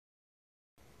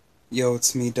Yo,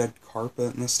 it's me,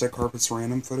 Deadcarpet, and this Deadcarpet's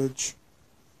random footage.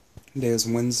 Today is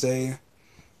Wednesday,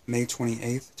 May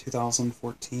 28th,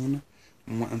 2014,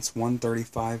 and it's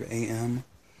 1:35 a.m.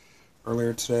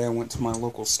 Earlier today, I went to my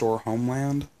local store,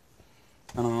 Homeland,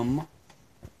 and,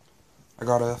 I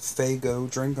got a Faygo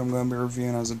drink I'm going to be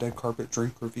reviewing as a Deadcarpet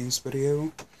drink reviews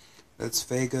video. It's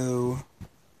Faygo,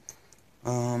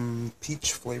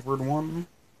 peach flavored one.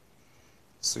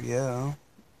 So yeah.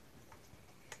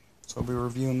 So I'll be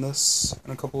reviewing this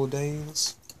in a couple of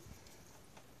days.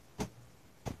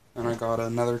 And I got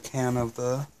another can of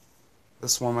this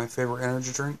is one of my favorite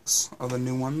energy drinks, of the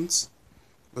new ones.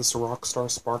 This Rockstar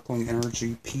Sparkling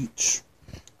Energy Peach.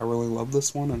 I really love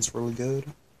this one, and it's really good.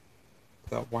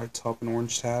 That white top and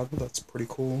orange tab, that's pretty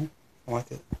cool. I like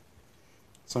it.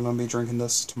 So I'm going to be drinking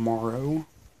this tomorrow.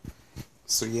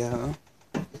 So yeah.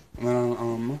 And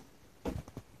then,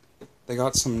 they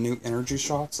got some new energy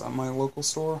shots at my local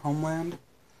store, Homeland.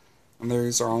 And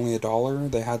these are only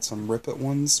 $1. They had some Rip It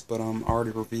ones, but I already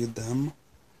reviewed them.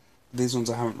 These ones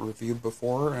I haven't reviewed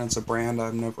before, and it's a brand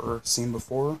I've never seen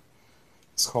before.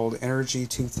 It's called Energy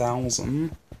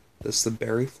 2000. This is the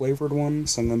berry flavored one,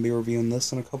 so I'm going to be reviewing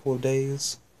this in a couple of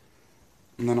days.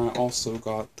 And then I also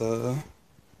got the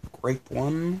grape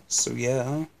one, so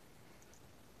yeah.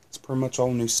 It's pretty much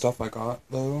all new stuff I got,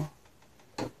 though.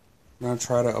 I'm going to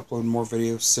try to upload more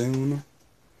videos soon.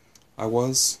 I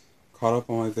was caught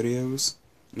up on my videos.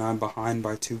 Now I'm behind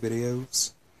by 2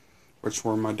 videos, which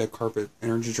were my Deadcarpet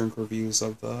energy drink reviews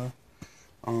of the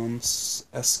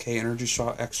SK Energy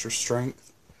Shot Extra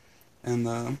Strength and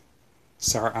the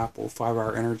Sour Apple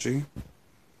 5-Hour Energy.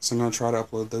 So I'm going to try to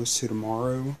upload those 2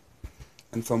 tomorrow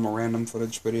and film a random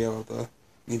footage video of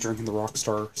me drinking the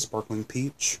Rockstar Sparkling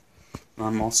Peach. And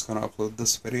I'm also going to upload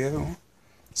this video.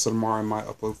 So tomorrow I might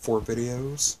upload 4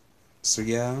 videos. So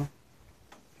yeah.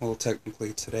 Well,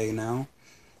 technically today now,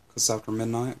 because it's after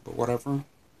midnight, but whatever.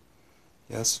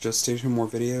 Yeah, so just stay tuned for more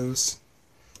videos.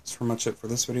 That's pretty much it for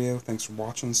this video. Thanks for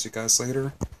watching. See you guys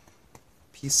later.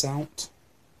 Peace out.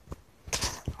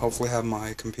 Hopefully have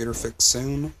my computer fixed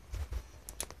soon.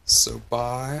 So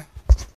bye.